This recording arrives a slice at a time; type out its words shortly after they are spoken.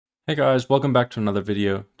Hey guys, welcome back to another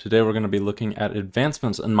video. Today we're going to be looking at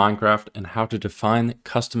advancements in Minecraft and how to define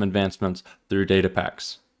custom advancements through data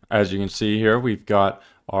packs. As you can see here, we've got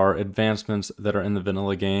our advancements that are in the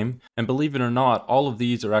vanilla game. And believe it or not, all of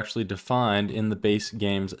these are actually defined in the base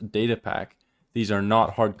game's data pack. These are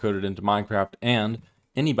not hard-coded into Minecraft, and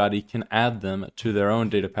anybody can add them to their own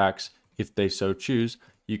data packs if they so choose.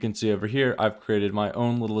 You can see over here, I've created my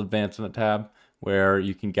own little advancement tab where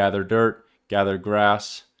you can gather dirt, gather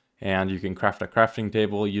grass, and you can craft a crafting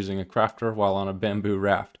table using a crafter while on a bamboo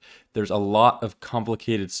raft. There's a lot of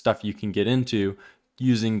complicated stuff you can get into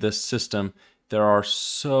using this system. There are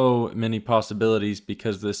so many possibilities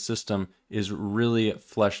because this system is really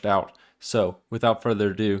fleshed out. So without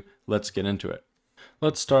further ado, let's get into it.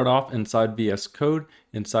 Let's start off inside VS Code,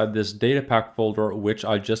 inside this Datapack folder, which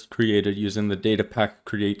I just created using the Datapack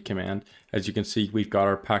create command. As you can see, we've got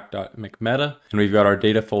our pack.mcmeta, and we've got our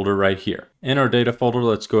data folder right here. In our data folder,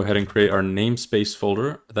 let's go ahead and create our namespace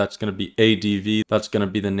folder. That's going to be ADV. That's going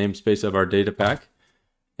to be the namespace of our Datapack.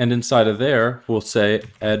 And inside of there, we'll say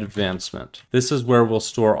advancement. This is where we'll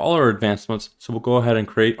store all our advancements. So we'll go ahead and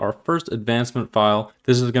create our first advancement file.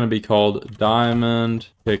 This is going to be called diamond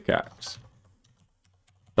pickaxe.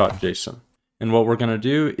 .json. And what we're going to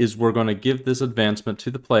do is we're going to give this advancement to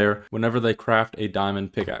the player whenever they craft a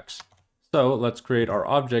diamond pickaxe. So let's create our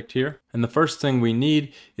object here. And the first thing we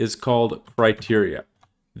need is called criteria.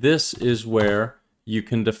 This is where you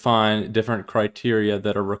can define different criteria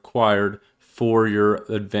that are required for your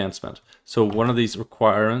advancement. So one of these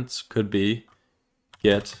requirements could be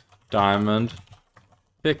get diamond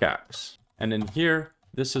pickaxe. And in here,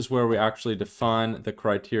 this is where we actually define the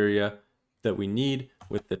criteria that we need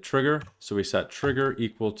with the trigger. So we set trigger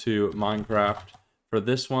equal to Minecraft. For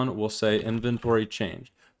this one, we'll say inventory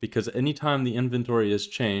change, because anytime the inventory is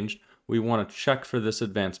changed, we want to check for this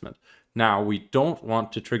advancement. Now, we don't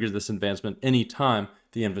want to trigger this advancement anytime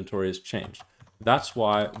the inventory is changed. That's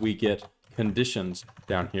why we get conditions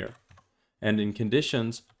down here. And in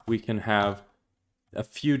conditions, we can have a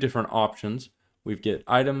few different options. We get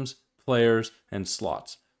items, players, and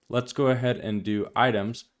slots. Let's go ahead and do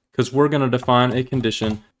items, because we're going to define a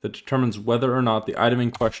condition that determines whether or not the item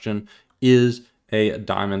in question is a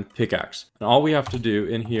diamond pickaxe. And all we have to do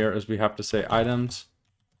in here is we have to say items,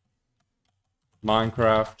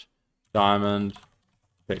 Minecraft, diamond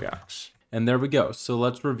pickaxe. And there we go. So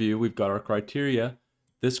let's review. We've got our criteria.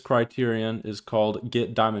 This criterion is called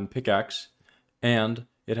get diamond pickaxe, and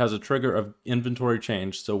it has a trigger of inventory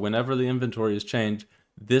change. So whenever the inventory is changed,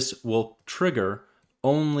 this will trigger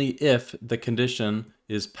only if the condition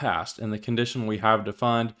is passed. And the condition we have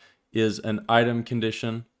defined is an item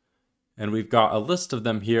condition. And we've got a list of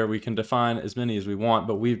them here. We can define as many as we want,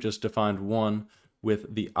 but we've just defined one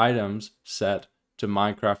with the items set to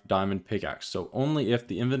Minecraft diamond pickaxe. So only if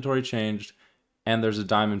the inventory changed and there's a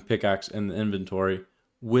diamond pickaxe in the inventory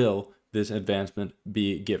will this advancement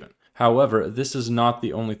be given. However, this is not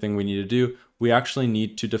the only thing we need to do. We actually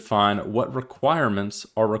need to define what requirements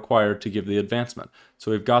are required to give the advancement.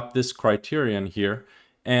 So we've got this criterion here,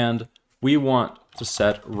 and we want to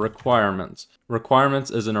set requirements.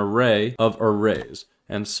 Requirements is an array of arrays.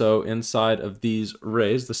 And so inside of these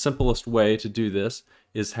arrays, the simplest way to do this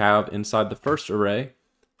is have inside the first array,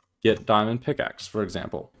 get diamond pickaxe, for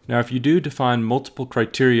example. Now, if you do define multiple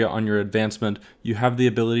criteria on your advancement, you have the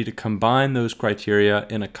ability to combine those criteria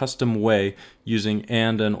in a custom way using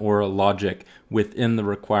and or logic within the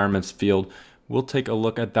requirements field. We'll take a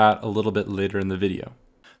look at that a little bit later in the video.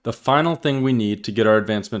 The final thing we need to get our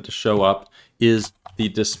advancement to show up is the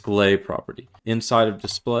display property. Inside of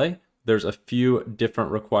display, there's a few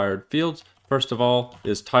different required fields. First of all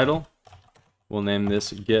is title. We'll name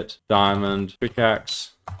this get diamond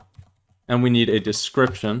pickaxe. And we need a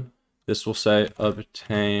description. This will say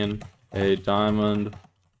obtain a diamond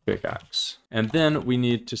pickaxe. And then we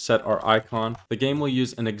need to set our icon. The game will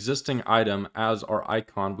use an existing item as our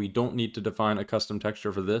icon. We don't need to define a custom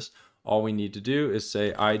texture for this. All we need to do is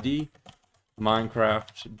say ID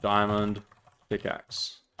Minecraft diamond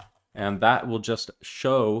pickaxe. And that will just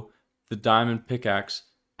show the diamond pickaxe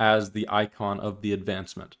as the icon of the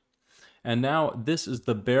advancement. And now this is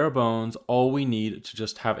the bare bones, all we need to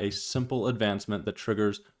just have a simple advancement that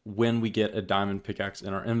triggers when we get a diamond pickaxe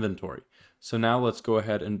in our inventory. So now let's go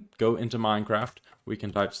ahead and go into Minecraft. We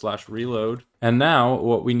can type /reload. And now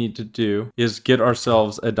what we need to do is get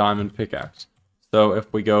ourselves a diamond pickaxe. So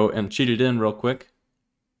if we go and cheat it in real quick,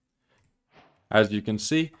 as you can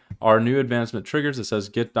see, our new advancement triggers. It says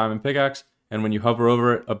get diamond pickaxe. And when you hover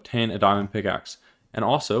over it, obtain a diamond pickaxe. And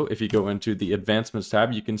also, if you go into the advancements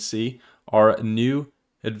tab, you can see our new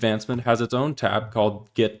advancement has its own tab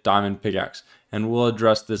called Get Diamond Pickaxe. and we'll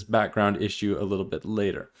address this background issue a little bit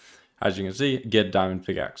later. As you can see, get diamond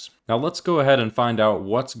pickaxe. Now let's go ahead and find out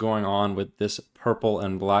what's going on with this purple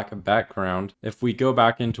and black background. If we go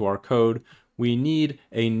back into our code, we need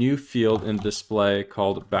a new field in display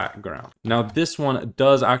called background. Now this one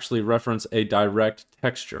does actually reference a direct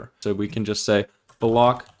texture. So we can just say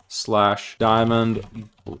block/diamond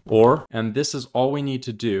or, and this is all we need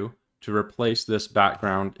to do to replace this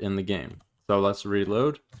background in the game. So let's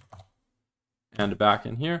reload. And back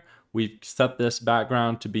in here, we've set this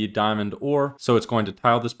background to be diamond ore, so it's going to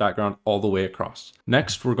tile this background all the way across.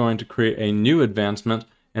 Next, we're going to create a new advancement,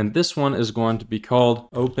 and this one is going to be called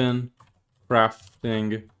open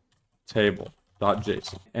crafting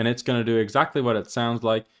table.json. And it's going to do exactly what it sounds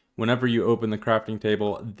like. Whenever you open the crafting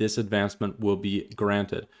table, this advancement will be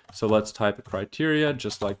granted. So let's type a criteria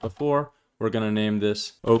just like before. We're going to name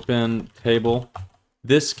this open table.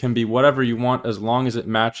 This can be whatever you want as long as it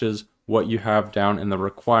matches what you have down in the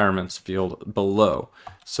requirements field below.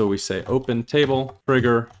 So we say open table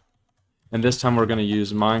trigger, and this time we're going to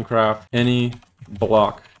use Minecraft any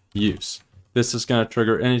block use. This is going to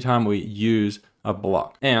trigger anytime we use a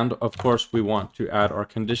block. And of course we want to add our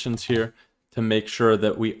conditions here to make sure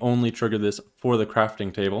that we only trigger this for the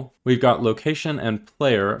crafting table. We've got location and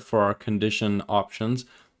player for our condition options.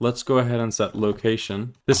 Let's go ahead and set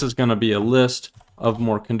location. This is going to be a list of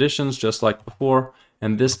more conditions just like before.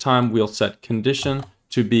 And this time we'll set condition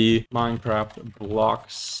to be Minecraft block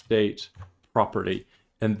state property.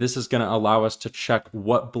 And this is going to allow us to check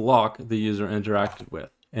what block the user interacted with.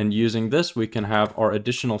 And using this, we can have our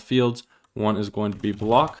additional fields. One is going to be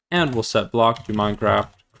block, and we'll set block to Minecraft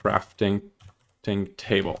crafting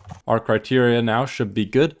table. Our criteria now should be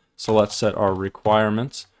good. So let's set our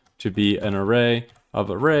requirements to be an array of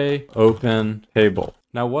array open table.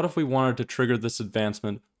 Now, what if we wanted to trigger this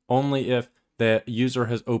advancement only if the user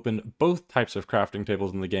has opened both types of crafting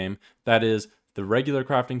tables in the game, that is the regular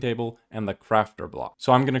crafting table and the crafter block?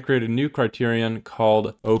 So I'm going to create a new criterion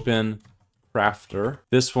called open crafter.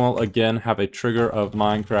 This will again have a trigger of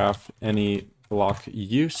Minecraft any block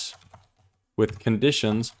use with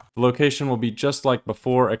conditions. The location will be just like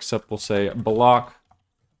before, except we'll say block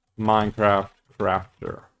Minecraft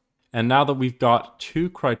crafter. And now that we've got two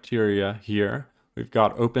criteria here, we've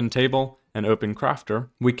got open table and open crafter,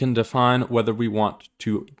 we can define whether we want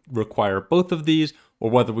to require both of these or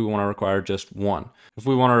whether we want to require just one. If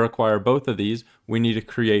we want to require both of these, we need to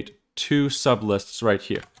create two sublists right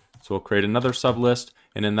here. So we'll create another sublist,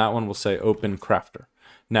 and in that one we'll say open crafter.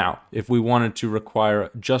 Now, if we wanted to require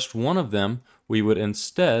just one of them, we would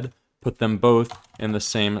instead put them both in the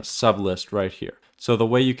same sublist right here. So the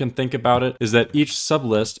way you can think about it is that each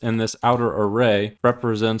sublist in this outer array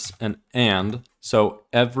represents an AND. So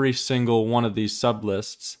every single one of these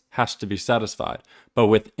sublists has to be satisfied. But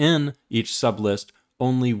within each sublist,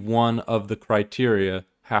 only one of the criteria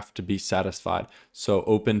have to be satisfied. So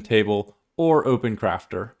open table or open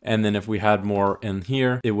crafter. And then if we had more in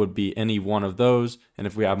here, it would be any one of those. And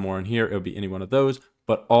if we have more in here, it would be any one of those.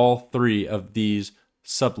 But all three of these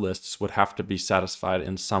sublists would have to be satisfied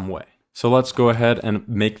in some way. So let's go ahead and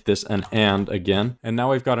make this an AND again. And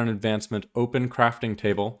now we've got an advancement open crafting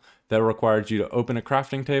table that requires you to open a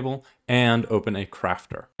crafting table and open a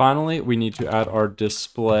crafter. Finally, we need to add our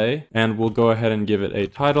display, and we'll go ahead and give it a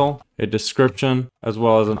title, a description, as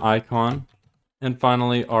well as an icon. And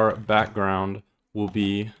finally, our background will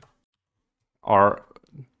be our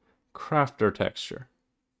crafter texture.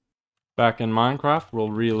 Back in Minecraft,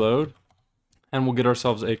 we'll reload, and we'll get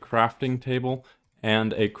ourselves a crafting table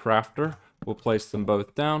and a crafter. We'll place them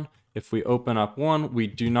both down. If we open up one, we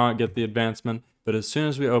do not get the advancement, but as soon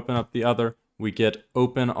as we open up the other, we get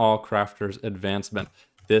open all crafters advancement.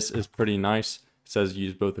 This is pretty nice. It says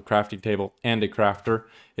use both a crafting table and a crafter.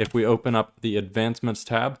 If we open up the advancements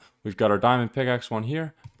tab, we've got our diamond pickaxe one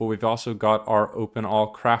here, but we've also got our open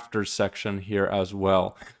all crafters section here as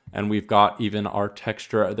well. And we've got even our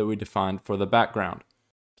texture that we defined for the background.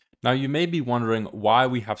 Now you may be wondering why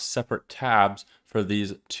we have separate tabs for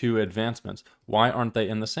these two advancements. Why aren't they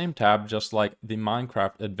in the same tab just like the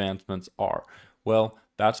Minecraft advancements are? Well,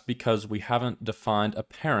 that's because we haven't defined a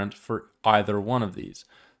parent for either one of these.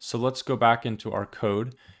 So let's go back into our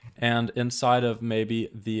code, and inside of maybe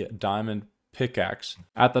the diamond pickaxe,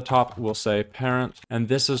 at the top we'll say parent, and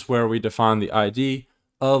this is where we define the ID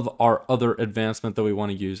of our other advancement that we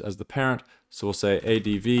want to use as the parent. So we'll say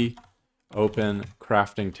adv open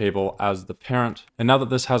crafting table as the parent. And now that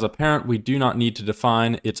this has a parent, we do not need to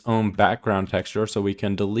define its own background texture, so we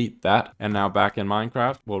can delete that. And now back in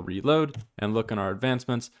Minecraft, we'll reload and look in our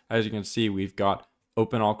advancements. As you can see, we've got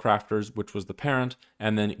open all crafters, which was the parent,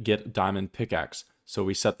 and then get diamond pickaxe. So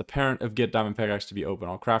we set the parent of Get Diamond Pickaxe to be Open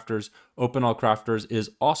All Crafters. Open All Crafters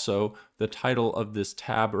is also the title of this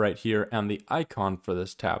tab right here and the icon for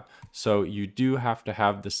this tab. So you do have to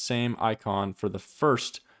have the same icon for the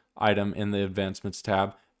first item in the Advancements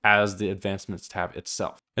tab as the Advancements tab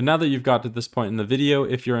itself. And now that you've got to this point in the video,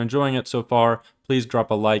 if you're enjoying it so far, please drop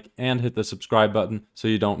a like and hit the subscribe button so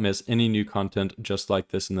you don't miss any new content just like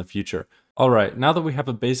this in the future. Alright, now that we have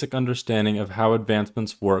a basic understanding of how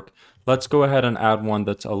advancements work, let's go ahead and add one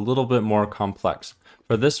that's a little bit more complex.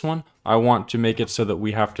 For this one, I want to make it so that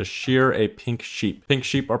we have to shear a pink sheep. Pink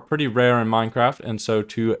sheep are pretty rare in Minecraft, and so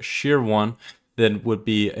to shear one then would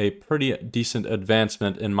be a pretty decent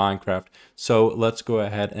advancement in Minecraft. So let's go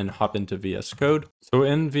ahead and hop into VS Code. So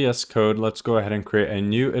in VS Code, let's go ahead and create a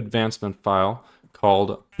new advancement file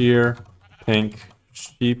called shear pink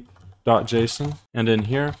sheep.json. And in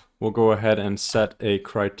here, we'll go ahead and set a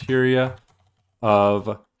criteria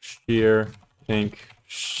of shear pink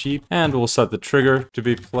sheep, and we'll set the trigger to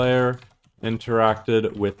be player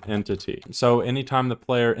interacted with entity. So anytime the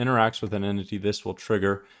player interacts with an entity, this will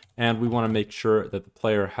trigger, and we want to make sure that the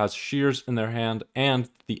player has shears in their hand and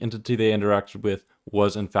the entity they interacted with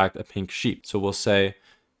was in fact a pink sheep. So we'll say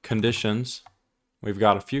conditions. We've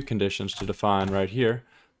got a few conditions to define right here,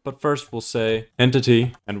 but first we'll say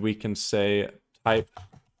entity, and we can say type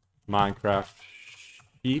Minecraft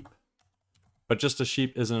sheep, but just a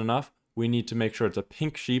sheep isn't enough. We need to make sure it's a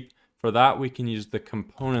pink sheep. For that, we can use the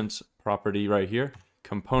components property right here.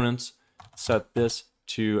 Components, set this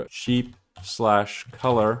to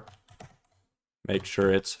sheep/color, make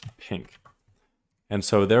sure it's pink. And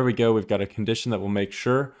so there we go. We've got a condition that will make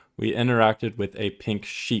sure we interacted with a pink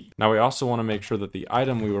sheep. Now we also want to make sure that the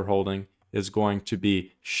item we were holding is going to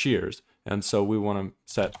be shears. And so we want to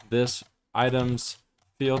set this items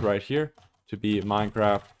field right here to be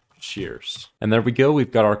Minecraft shears. And there we go.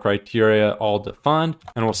 We've got our criteria all defined,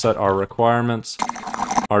 and we'll set our requirements,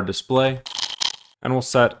 our display, and we'll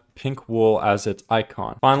set pink wool as its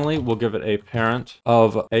icon. Finally, we'll give it a parent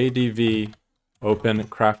of ADV open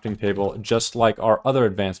crafting table, just like our other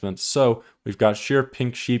advancements. So we've got shear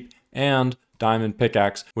pink sheep and diamond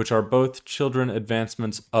pickaxe, which are both children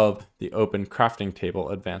advancements of the open crafting table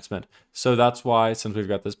advancement. So that's why, since we've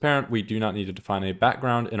got this parent, we do not need to define a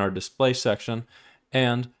background in our display section.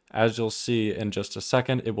 And as you'll see in just a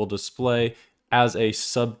second, it will display as a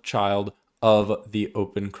subchild of the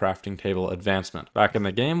open crafting table advancement. Back in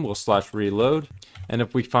the game, we'll /reload. And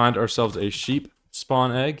if we find ourselves a sheep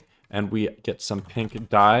spawn egg and we get some pink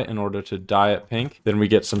dye in order to dye it pink, then we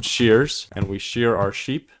get some shears and we shear our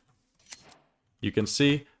sheep. You can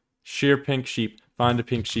see shear pink sheep, find a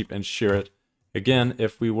pink sheep and shear it. Again,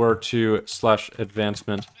 if we were to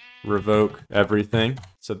 /advancement revoke everything,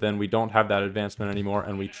 so then we don't have that advancement anymore,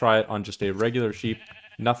 and we try it on just a regular sheep,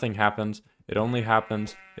 nothing happens. It only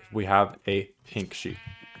happens if we have a pink sheep.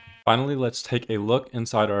 Finally, let's take a look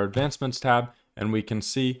inside our advancements tab, and we can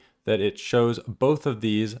see that it shows both of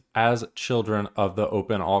these as children of the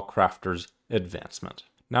Open All Crafters advancement.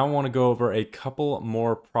 Now I want to go over a couple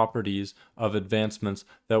more properties of advancements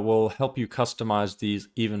that will help you customize these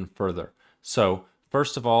even further. So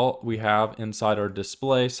first of all, we have inside our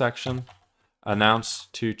display section, announce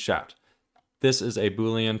to chat. This is a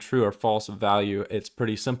Boolean true or false value. It's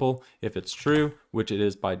pretty simple. If it's true, which it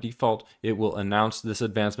is by default, it will announce this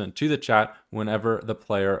advancement to the chat whenever the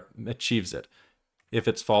player achieves it. If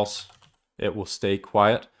it's false, it will stay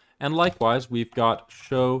quiet. And likewise, we've got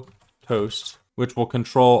show toast, which will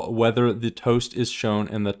control whether the toast is shown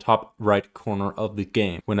in the top right corner of the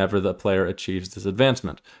game whenever the player achieves this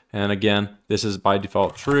advancement. And again, this is by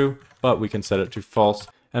default true, but we can set it to false.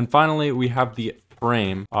 And finally, we have the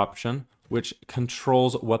frame option, which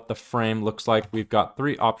controls what the frame looks like. We've got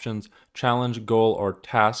three options: challenge, goal, or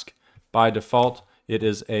task. By default, it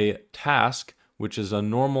is a task, which is a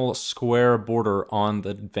normal square border on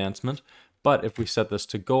the advancement. But if we set this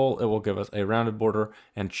to goal, it will give us a rounded border,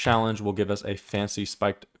 and challenge will give us a fancy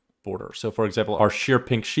spiked border. So for example, our sheer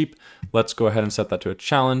pink sheep, let's go ahead and set that to a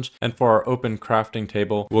challenge. And for our open crafting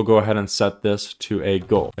table, we'll go ahead and set this to a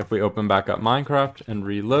goal. If we open back up Minecraft and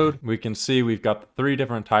reload, we can see we've got three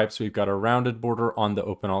different types. We've got a rounded border on the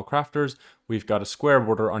Open All Crafters. We've got a square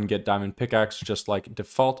border on Get Diamond Pickaxe, just like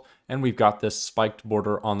default. And we've got this spiked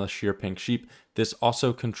border on the sheer pink sheep. This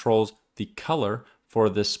also controls the color for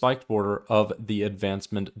this spiked border of the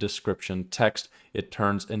advancement description text. It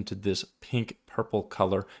turns into this pink purple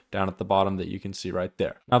color down at the bottom that you can see right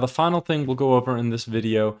there. Now the final thing we'll go over in this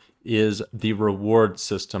video is the reward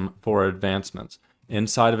system for advancements.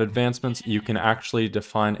 Inside of advancements, you can actually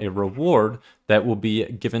define a reward that will be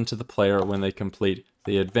given to the player when they complete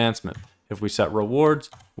the advancement. If we set rewards,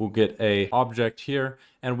 we'll get a object here,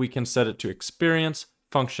 and we can set it to experience,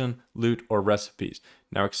 function, loot, or recipes.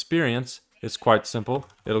 Now experience is quite simple.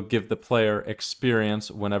 It'll give the player experience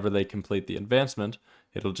whenever they complete the advancement.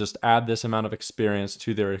 It'll just add this amount of experience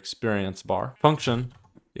to their experience bar. Function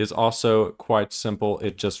is also quite simple.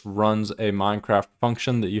 It just runs a Minecraft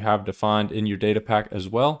function that you have defined in your data pack as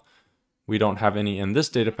well. We don't have any in this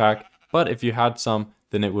data pack, but if you had some,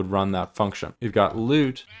 then it would run that function. You've got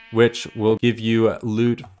loot, which will give you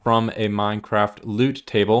loot from a Minecraft loot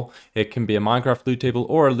table. It can be a Minecraft loot table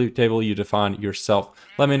or a loot table you define yourself.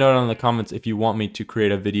 Let me know down in the comments if you want me to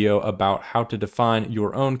create a video about how to define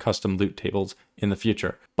your own custom loot tables in the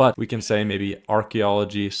future. But we can say maybe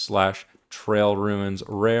archaeology/trail ruins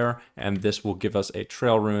rare, and this will give us a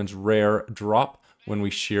trail ruins rare drop when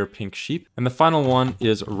we shear pink sheep. And the final one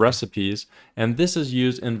is recipes, and this is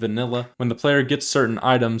used in vanilla when the player gets certain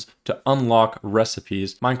items to unlock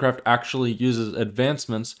recipes. Minecraft actually uses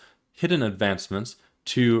advancements, hidden advancements,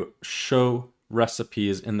 to show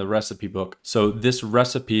recipes in the recipe book. So this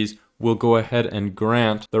recipes will go ahead and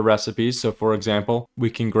grant the recipes. So for example,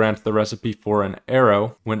 we can grant the recipe for an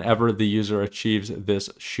arrow whenever the user achieves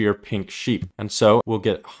this shear pink sheep. And so we'll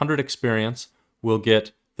get 100 experience, we'll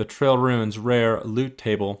get the Trail Ruins rare loot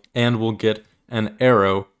table, and we'll get an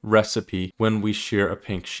arrow recipe when we shear a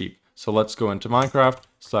pink sheep. So let's go into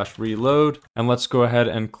Minecraft/reload, and let's go ahead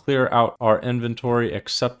and clear out our inventory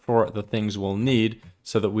except for the things we'll need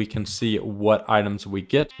so that we can see what items we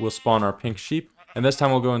get. We'll spawn our pink sheep, and this time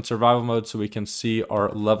we'll go in survival mode so we can see our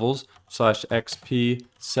levels /XP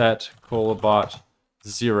set colobot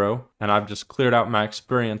 0, and I've just cleared out my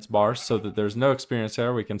experience bar so that there's no experience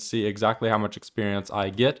here. We can see exactly how much experience I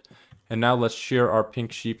get. And now let's shear our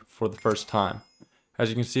pink sheep for the first time. As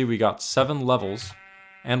you can see, we got 7 levels,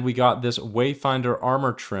 and we got this Wayfinder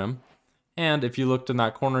armor trim. And if you looked in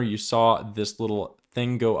that corner, you saw this little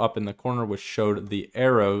thing go up in the corner which showed the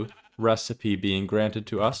arrow recipe being granted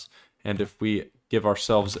to us. And if we give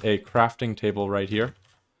ourselves a crafting table right here,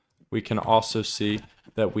 we can also see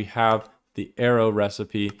that we have the arrow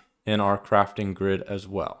recipe in our crafting grid as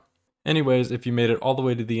well. Anyways, if you made it all the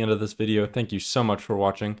way to the end of this video, thank you so much for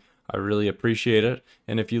watching. I really appreciate it.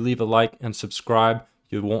 And if you leave a like and subscribe,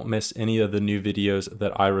 you won't miss any of the new videos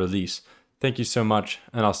that I release. Thank you so much,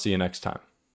 and I'll see you next time.